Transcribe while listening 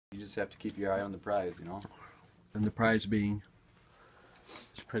just have to keep your eye on the prize, you know? And the prize being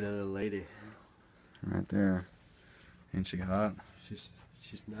this pretty little lady. Right there. Ain't she hot? She's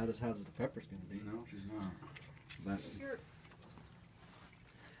not as hot as the pepper's gonna be. No, she's not. But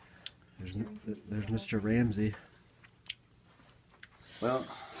there's Mr. Ramsey. Well,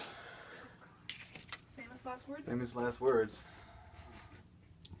 Famous last words? famous last words.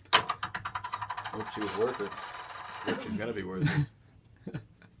 Hope she was worth it. Hope she's gonna be worth it.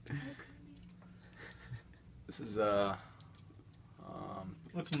 This is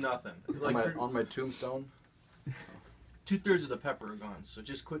It's nothing. on my tombstone. 2/3 of the pepper are gone, so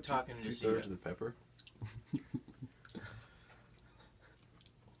just quit talking and just eat 2/3 it. of the pepper.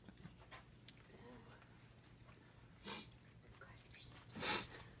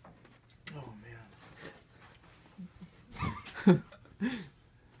 Oh man.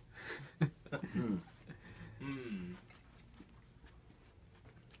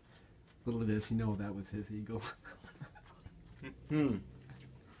 Little does he know that was his eagle. Well,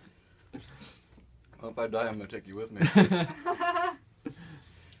 if I die, I'm gonna take you with me. At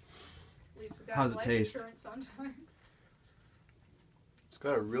least we got How's it life taste? insurance on time. It's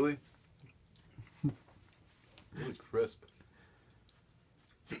got a really crisp.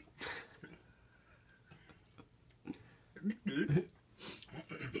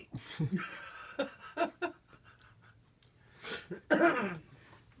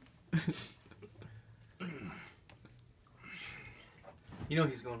 You know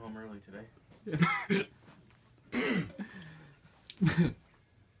he's going home early today. You got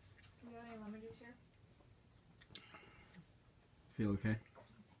any lemon juice here? Feel okay?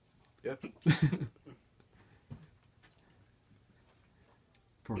 Yep.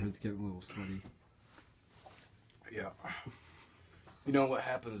 Forehead's getting a little sweaty. Yeah. You know what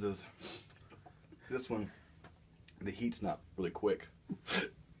happens is this one, the heat's not really quick.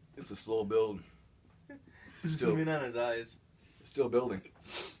 It's a slow build. This is Still- moving on his eyes. It's still building.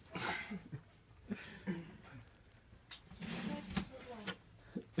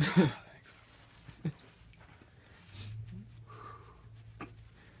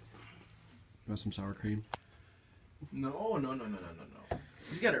 Want some sour cream? No.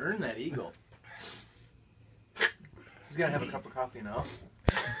 He's got to earn that eagle. He's got to have a cup of coffee now.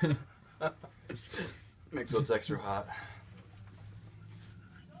 Makes so it's extra hot.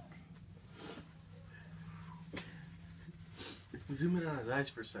 Zoom in on his eyes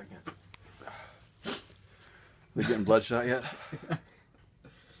for a second. They getting bloodshot yet?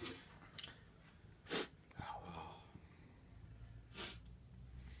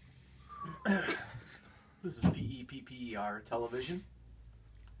 This is PEPPER television.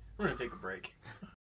 We're going to take a break.